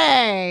win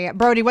today.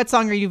 Brody, what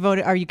song are you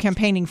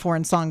campaigning for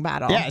in Song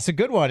Battle? Yeah, it's a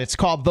good one. It's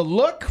called The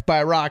Look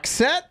by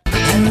Roxette.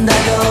 And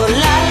I go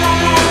la la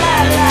la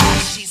la la.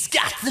 She's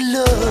got the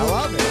look. I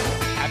love it.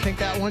 I think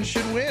that one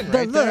should win The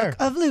right look there.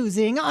 of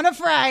losing on a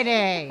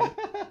Friday.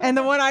 And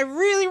the one I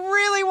really,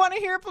 really want to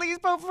hear, please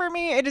vote for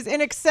me. It is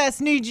In Excess,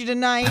 Need You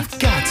Tonight. I've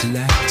got to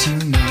let you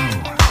know.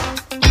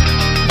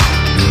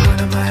 You're one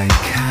of my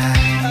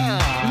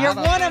kind. You're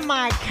one of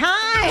my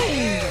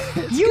kind.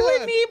 You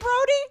good. and me,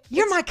 Brody?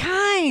 You're my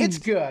kind. It's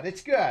good.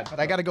 It's good. But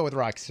I got to go with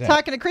Roxanne.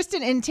 Talking to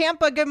Kristen in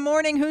Tampa. Good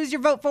morning. Who's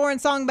your vote for in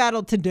Song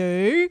Battle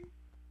today?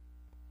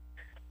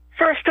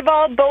 First of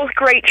all, both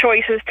great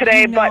choices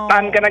today, but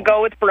I'm going to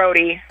go with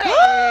Brody.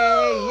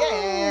 Hey,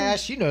 yeah.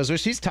 She knows what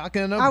she's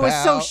talking about. I was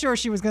so sure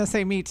she was going to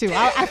say me, too.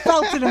 I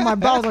felt it in my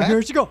balls. Like,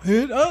 here she go.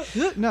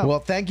 No. Well,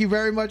 thank you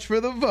very much for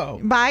the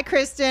vote. Bye,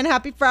 Kristen.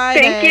 Happy Friday.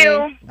 Thank you.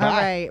 All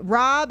right.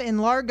 Rob in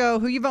Largo.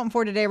 Who you voting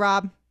for today,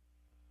 Rob?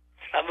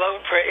 I'm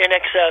voting for In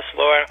Excess,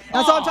 Laura.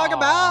 That's all I'm talking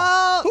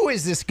about. Who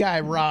is this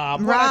guy,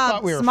 Rob? Rob, I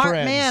thought we were smart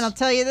friends. man. I'll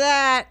tell you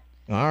that.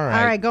 All right.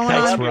 All right, going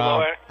Thanks, on.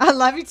 Rob. I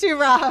love you too,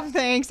 Rob.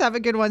 Thanks. Have a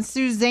good one.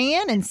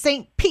 Suzanne and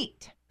St.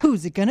 Pete.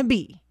 Who's it going to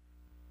be?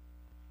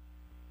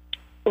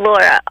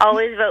 Laura.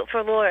 Always vote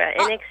for Laura.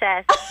 In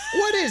Excess.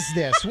 What is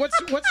this?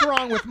 What's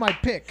wrong with my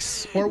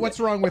picks? Or what's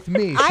wrong with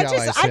me, shall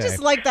I say? I just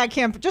like that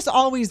camp. Just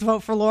always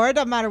vote for Laura.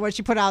 Doesn't matter what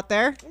she put out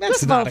there.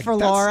 Just vote for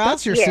Laura.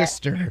 That's your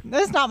sister.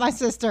 That's not my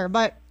sister,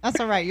 but that's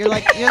all right. You're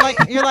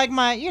like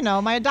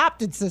my my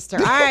adopted sister.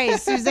 All right,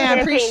 Suzanne,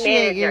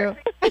 appreciate you.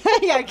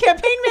 Yeah,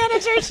 campaign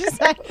manager. She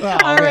said.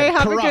 All right,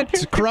 have a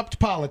good corrupt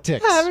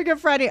politics. Have a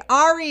good Friday.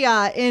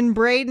 Aria in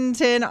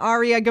Bradenton.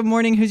 Aria, good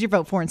morning. Who's your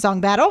vote for in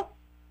Song Battle?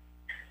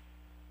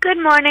 Good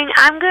morning.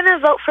 I'm going to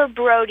vote for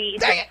Brody.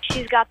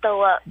 She's got the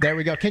look. There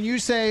we go. Can you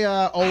say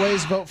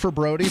always vote for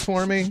Brody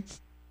for me?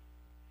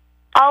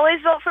 Always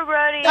vote for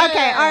Brody.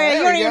 Okay, all right.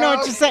 You don't even know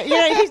what to say.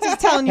 He's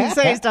just telling you to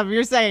say stuff.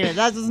 You're saying it.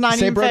 That's just not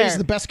say even Brody's fair.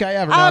 the best guy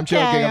ever. No, I'm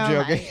joking. all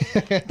I'm joking.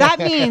 right. That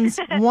means,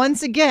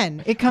 once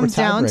again, it comes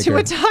down to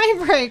a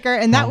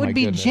tiebreaker, and that would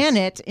be goodness.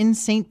 Janet in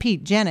St.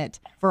 Pete. Janet,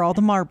 for all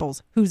the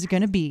marbles, who's it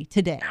going to be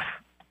today?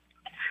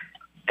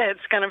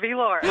 It's going to be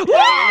Laura.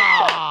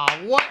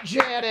 What,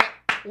 Janet?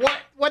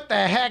 What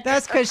the heck?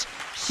 That's because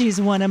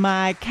she's one of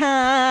my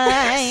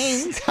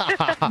kind.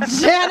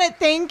 Janet,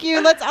 thank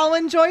you. Let's all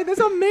enjoy this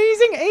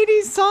amazing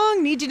 80s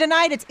song. Need You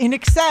Tonight. It's In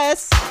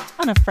Excess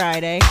on a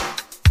Friday.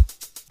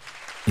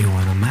 You're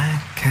one of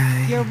my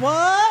kind. You're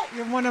what?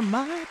 You're one of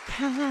my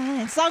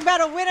kind. Song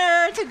Battle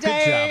winner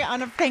today. Good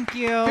job. Thank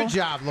you. Good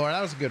job, Laura. That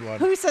was a good one.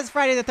 Who says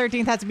Friday the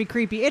 13th has to be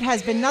creepy? It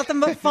has been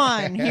nothing but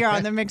fun here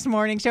on the Mix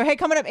Morning Show. Hey,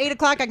 coming up 8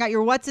 o'clock, I got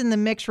your What's in the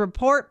Mix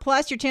report,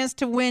 plus your chance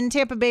to win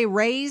Tampa Bay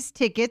Rays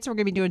tickets. We're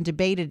going to be doing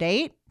Debate at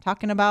 8,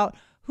 talking about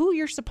who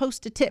you're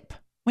supposed to tip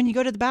when you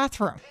go to the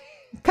bathroom.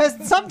 Because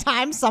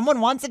sometimes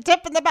someone wants a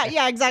tip in the bath.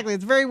 Yeah, exactly.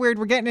 It's very weird.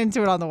 We're getting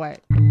into it on the way.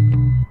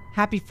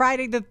 Happy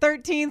Friday the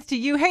 13th to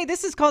you. Hey,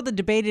 this is called the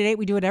Debate at 8.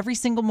 We do it every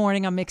single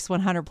morning on Mix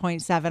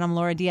 100.7. I'm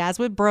Laura Diaz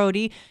with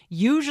Brody.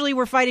 Usually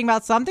we're fighting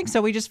about something,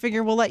 so we just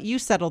figure we'll let you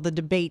settle the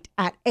debate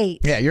at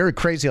 8. Yeah, you're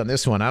crazy on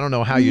this one. I don't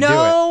know how you do it.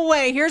 No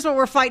way. Here's what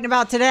we're fighting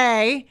about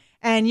today.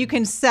 And you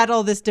can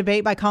settle this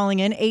debate by calling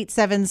in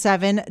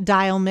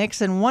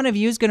 877-DIAL-MIX. And one of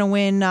you is going to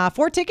win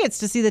 4 tickets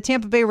to see the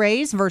Tampa Bay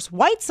Rays versus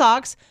White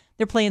Sox.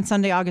 They're playing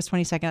Sunday, August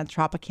 22nd at the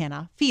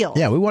Tropicana Field.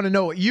 Yeah, we want to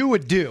know what you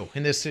would do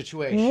in this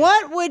situation.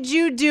 What would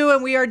you do?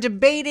 And we are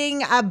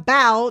debating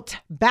about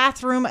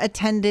bathroom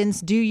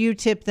attendants. Do you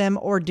tip them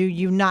or do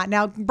you not?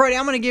 Now, Brody,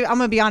 I'm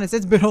gonna be honest.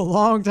 It's been a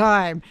long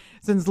time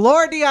since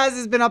Laura Diaz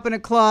has been up in a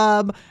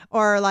club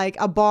or like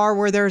a bar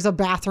where there's a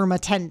bathroom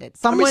attendant.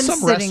 Someone's some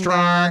sitting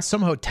restaurants,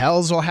 some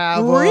hotels will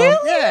have them. Really?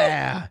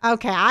 Yeah.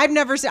 Okay,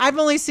 I've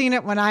only seen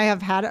it when I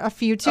have had a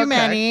few too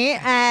many,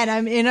 and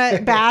I'm in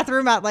a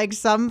bathroom at like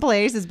some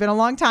place. It's been a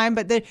long time,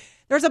 but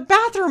there's a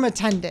bathroom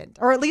attendant,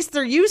 or at least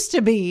there used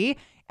to be,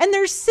 and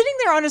they're sitting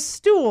there on a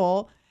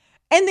stool,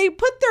 and they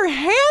put their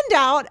hand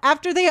out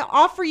after they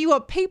offer you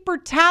a paper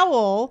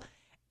towel.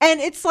 And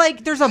it's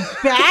like there's a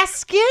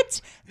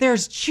basket,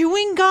 there's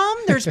chewing gum,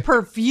 there's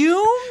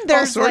perfume,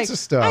 there's all sorts of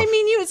stuff. I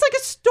mean, it's like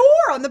a store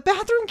on the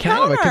bathroom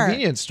counter. Kind of a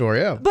convenience store,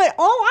 yeah. But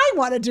all I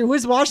want to do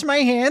is wash my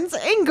hands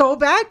and go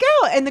back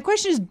out. And the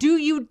question is, do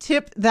you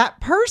tip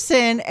that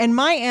person? And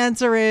my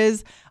answer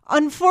is,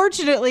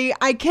 unfortunately,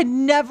 I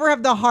can never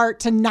have the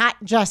heart to not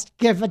just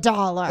give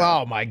 $1.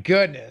 Oh, my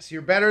goodness.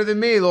 You're better than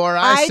me, Laura.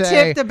 I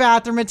tip the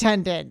bathroom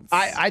attendants.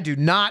 I do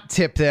not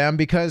tip them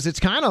because it's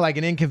kind of like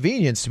an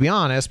inconvenience, to be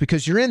honest,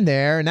 because you're in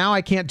there. And now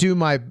I can't do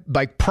my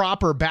like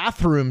proper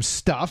bathroom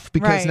stuff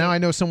because now I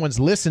know someone's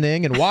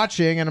listening and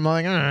watching. And I'm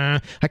like,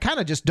 I kind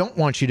of just don't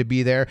want you to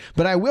be there.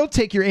 But I will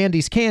take your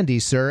Andy's candy,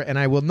 sir, and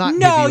I will not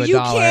give you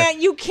 $1.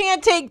 Can't. You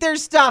can't take their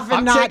stuff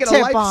and not tip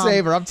them. I'm taking a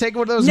lifesaver. I'm taking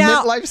one of those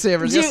mint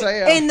lifesavers. Yes, I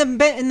am.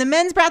 In the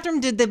men's bathroom,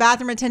 did the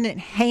bathroom attendant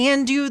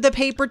hand you the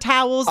paper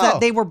towels that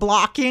they were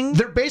blocking?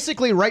 They're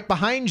basically right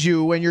behind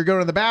you when you're going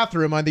to the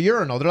bathroom on the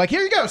urinal. They're like,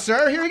 here you go,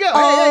 sir. Here you go.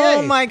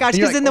 Oh, my gosh.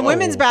 Because like, in the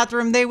women's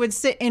bathroom, they would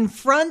sit in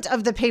front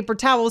of the paper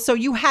towels. So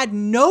you had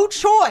no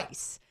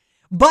choice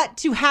but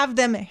to have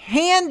them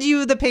hand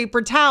you the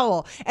paper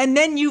towel. And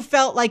then you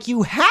felt like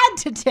you had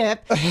to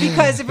tip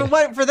because if it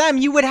wasn't for them,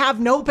 you would have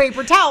no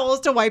paper towels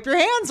to wipe your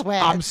hands with.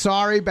 I'm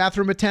sorry,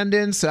 bathroom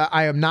attendants.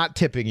 I am not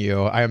tipping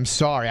you. I am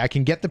sorry. I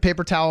can get the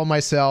paper towel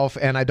myself,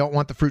 and I don't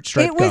want the fruit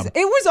stripe gum.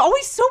 It was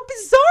always so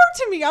bizarre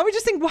to me. I would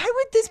just think, why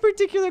would this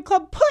particular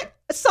club put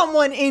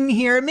someone in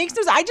here. It makes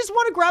no sense. I just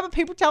want to grab a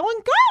paper towel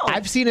and go.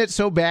 I've seen it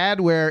so bad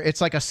where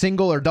it's like a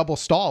single or double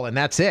stall and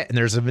that's it. And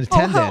there's an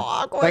attendant. how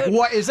awkward. Like,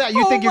 what is that?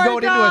 You think you're my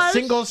going into a gosh.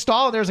 single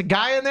stall and there's a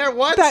guy in there?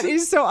 What? That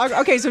is so awkward.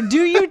 Okay, so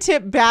do you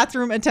tip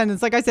bathroom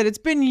attendants? Like I said, it's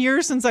been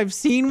years since I've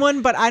seen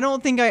one, but I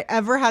don't think I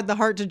ever had the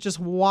heart to just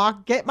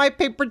get my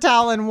paper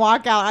towel and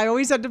walk out. I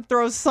always had to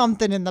throw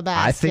something in the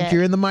basket. I think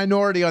you're in the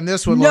minority on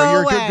this one, No Laura.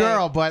 You're a way. good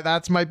girl, but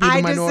that might be the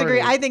I minority.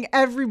 disagree. I think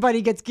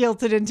everybody gets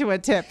guilted into a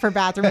tip for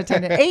bathroom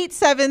attendant.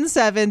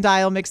 877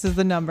 dial mix is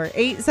the number.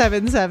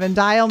 877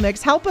 dial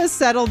mix. Help us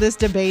settle this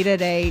debate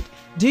at 8.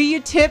 Do you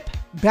tip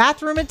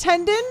bathroom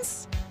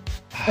attendants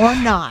or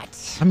not?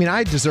 I mean,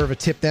 I deserve a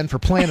tip then for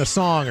playing a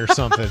song or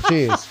something.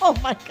 Jeez. Oh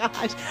my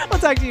gosh. We'll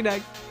talk to you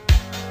next.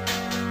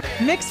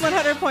 Mix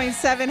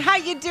 100.7. How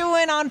you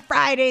doing on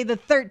Friday the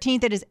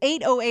 13th? It is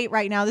 8:08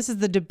 right now. This is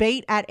the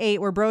debate at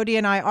 8 where Brody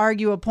and I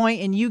argue a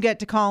point and you get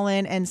to call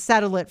in and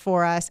settle it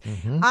for us.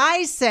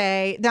 I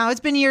say, now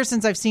it's been years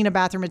since I've seen a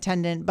bathroom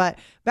attendant, but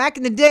back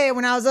in the day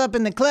when I was up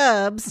in the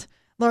clubs,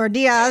 Laura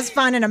Diaz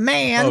finding a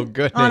man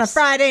on a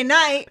Friday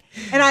night,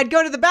 and I'd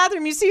go to the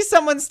bathroom. You see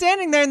someone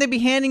standing there and they'd be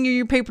handing you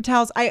your paper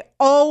towels. I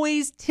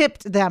always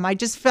tipped them. I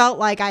just felt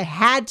like I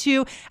had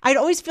to. I'd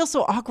always feel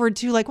so awkward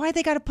too. Like, why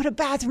they got to put a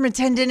bathroom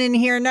attendant in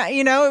here? Not,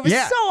 it was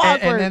so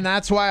awkward. And then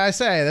that's why I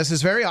say this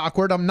is very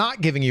awkward. I'm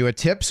not giving you a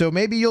tip, so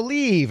maybe you'll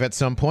leave at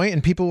some point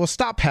and people will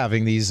stop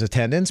having these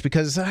attendants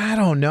because I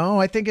don't know.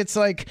 I think it's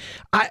like,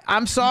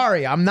 I'm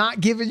sorry, I'm not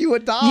giving you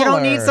 $1. You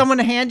don't need someone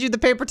to hand you the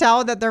paper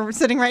towel that they're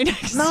sitting right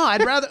next to. No,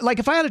 I'd rather, like,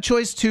 if I had a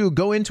choice to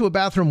go into a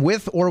bathroom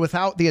with or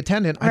without the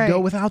attendant, I'd go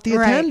without the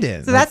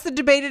attendant. So that's the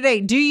debate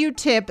today. Do you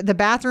tip the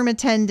bathroom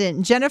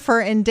attendant?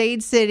 Jennifer in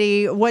Dade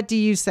City, what do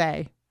you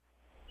say?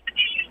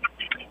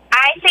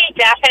 I say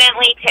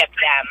definitely tip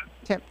them.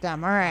 Tip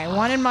them. All right.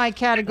 One in my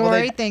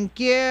category. Thank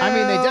you. I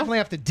mean, they definitely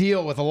have to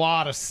deal with a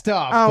lot of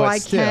stuff. Oh, but I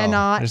still,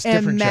 cannot there's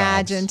different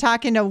imagine. jobs.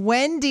 Talking to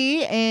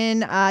Wendy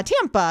in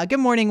Tampa. Good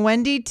morning,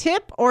 Wendy.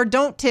 Tip or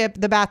don't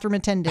tip the bathroom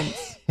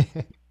attendants?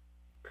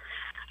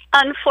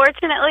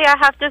 Unfortunately, I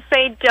have to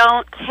say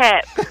don't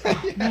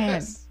tip.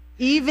 Man,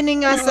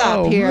 evening us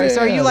up here.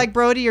 So are you like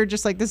Brody or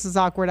just like, this is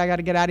awkward, I got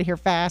to get out of here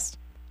fast?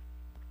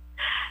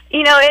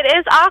 You know, it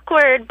is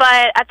awkward,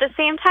 but at the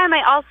same time,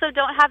 I also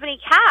don't have any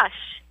cash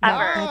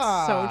ever.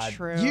 That's so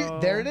true.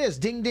 There it is.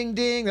 Ding, ding,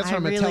 ding. That's what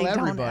I'm going to really tell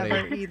don't everybody.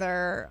 ever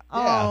either.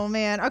 Yeah. Oh,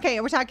 man. Okay,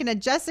 we're talking to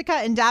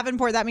Jessica in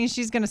Davenport. That means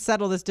she's going to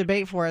settle this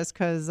debate for us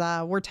because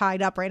we're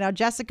tied up right now.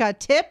 Jessica,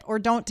 tip or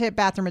don't tip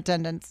bathroom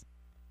attendants?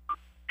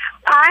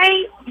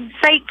 I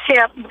say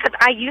tip because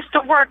I used to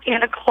work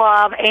in a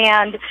club,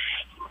 and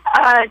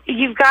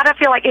you've got to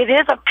feel like it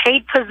is a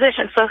paid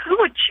position. So who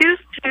would choose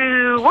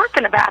to work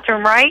in a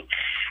bathroom, right?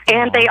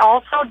 And they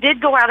also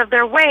did go out of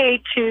their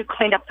way to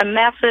clean up the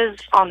messes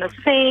on the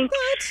sink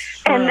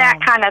and that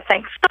kind of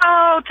thing.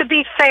 So to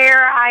be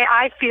fair,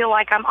 I feel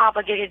like I'm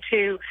obligated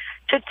to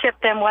tip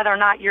them whether or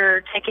not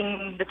you're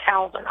taking the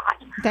towels or not.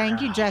 Thank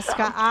you,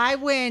 Jessica. I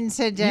win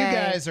today. You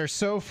guys are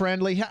so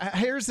friendly.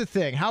 Here's the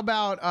thing. How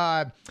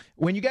about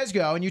when you guys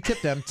go and you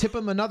tip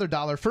them another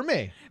 $1 for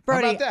me?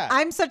 Brody, How about that?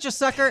 I'm such a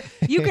sucker.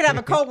 You could have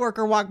a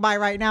coworker walk by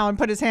right now and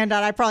put his hand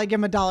out. I'd probably give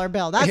him a $1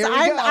 bill. Here we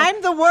go. I'm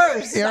the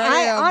worst. Here I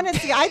am.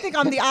 Honestly, I think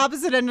I'm the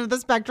opposite end of the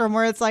spectrum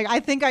where it's like, I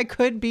think I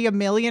could be a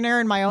millionaire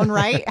in my own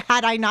right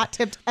had I not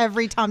tipped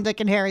every Tom, Dick,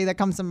 and Harry that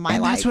comes in my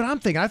life. That's what I'm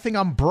thinking. I think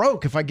I'm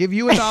broke. If I give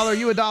you $1,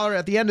 you $1,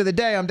 at the end of the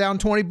day, I'm down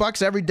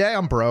 $20 every day.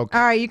 I'm broke.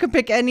 All right, you can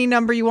pick any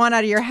number you want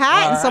out of your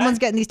hat, and someone's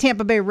getting these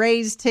Tampa Bay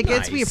Rays tickets.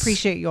 Nice. We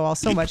appreciate you all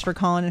so much for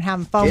calling and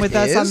having fun with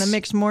us is. on the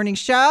Mixed Morning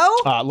Show.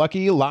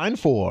 Lucky line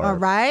 4. All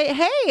right.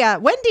 Hey,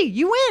 Wendy,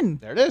 you win.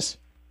 There it is.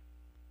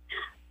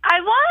 I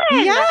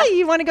won. Yeah,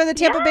 you want to go to the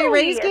Tampa Bay Yay.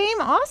 Rays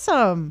game?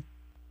 Awesome.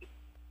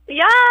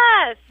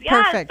 Yes,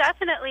 Perfect.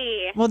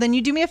 definitely. Well, then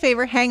you do me a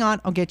favor. Hang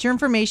on. I'll get your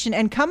information.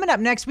 And coming up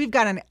next, we've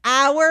got an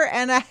hour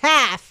and a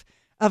half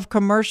of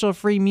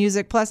commercial-free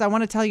music. Plus, I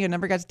want to tell you, I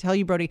never got to tell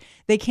you, Brody,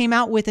 they came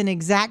out with an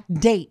exact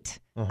date.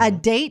 A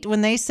date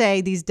when they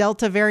say these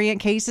Delta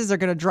variant cases are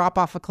going to drop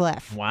off a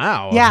cliff.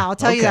 Wow. Yeah, I'll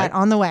tell you that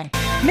on the way.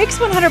 Mix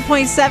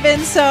 100.7.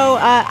 So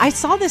I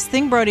saw this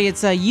thing, Brody.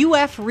 It's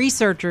UF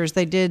researchers.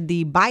 They did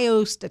the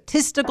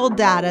biostatistical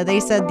data. They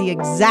said the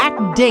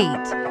exact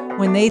date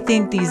when they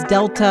think these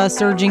Delta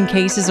surging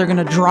cases are going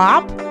to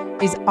drop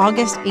is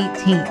August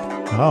 18th.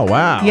 Oh,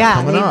 wow. Yeah,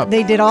 Coming up.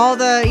 they did all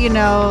the,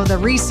 the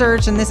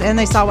research and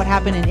they saw what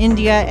happened in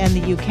India and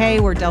the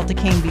UK where Delta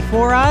came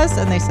before us,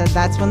 and they said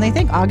that's when they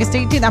think, August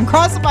 18th. I'm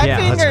crossing my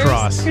fingers. let's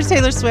cross. Here's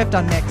Taylor Swift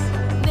on Mix.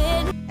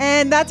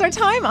 And that's our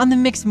time on the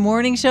Mixed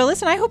Morning Show.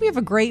 Listen, I hope you have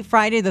a great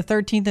Friday the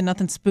 13th and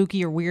nothing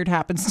spooky or weird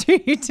happens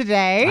to you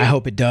today. I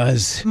hope it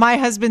does. My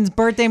husband's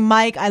birthday,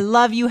 Mike. I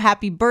love you.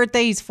 Happy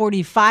birthday. He's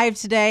 45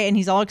 today, and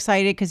he's all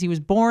excited because he was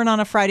born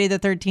on a Friday the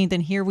 13th,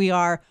 and here we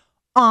are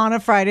on a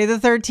Friday the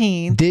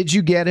 13th. Did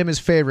you get him his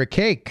favorite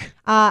cake?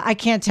 I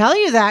can't tell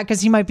you that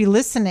because he might be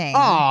listening.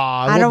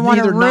 Aw, I don't want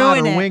to neither nod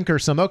ruin or it. wink or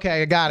some.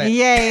 Okay, I got it.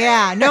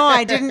 Yeah. No,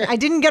 I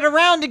didn't get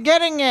around to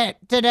getting it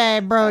today,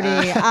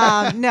 Brody.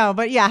 No,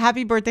 but yeah,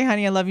 happy birthday,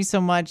 honey. I love you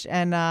so much.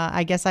 And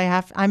I guess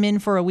I'm in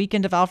for a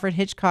weekend of Alfred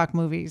Hitchcock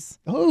movies.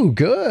 Oh,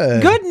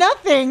 good. Good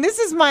nothing. This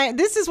is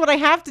what I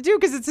have to do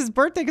because it's his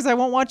birthday because I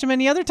won't watch him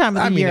any other time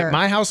of the year. At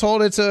my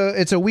household, it's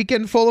a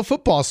weekend full of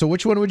football. So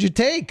which one would you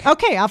take?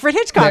 Okay, Alfred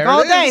Hitchcock There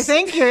all it day. is.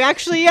 Thank you.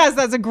 Actually, yes,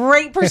 that's a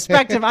great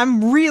perspective.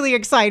 I'm really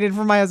excited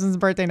for my husband's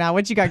birthday now.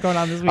 What you got going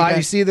on this weekend?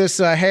 You see this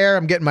hair?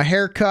 I'm getting my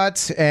hair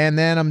cut, and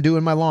then I'm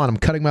doing my lawn. I'm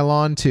cutting my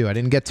lawn too. I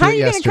didn't get to How it are you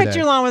yesterday. going to cut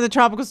your lawn with a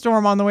tropical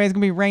storm on the way? It's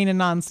going to be raining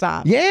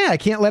nonstop. Yeah, I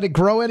can't let it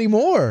grow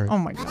anymore. Oh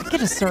my God,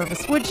 get a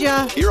service, would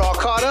ya? You're all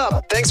caught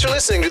up. Thanks for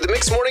listening to the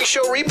Mix Morning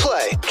Show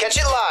replay. Catch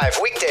it live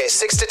weekdays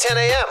 6 to 10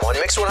 a.m. on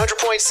Mix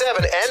 100.7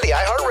 and the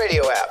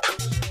iHeartRadio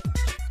app.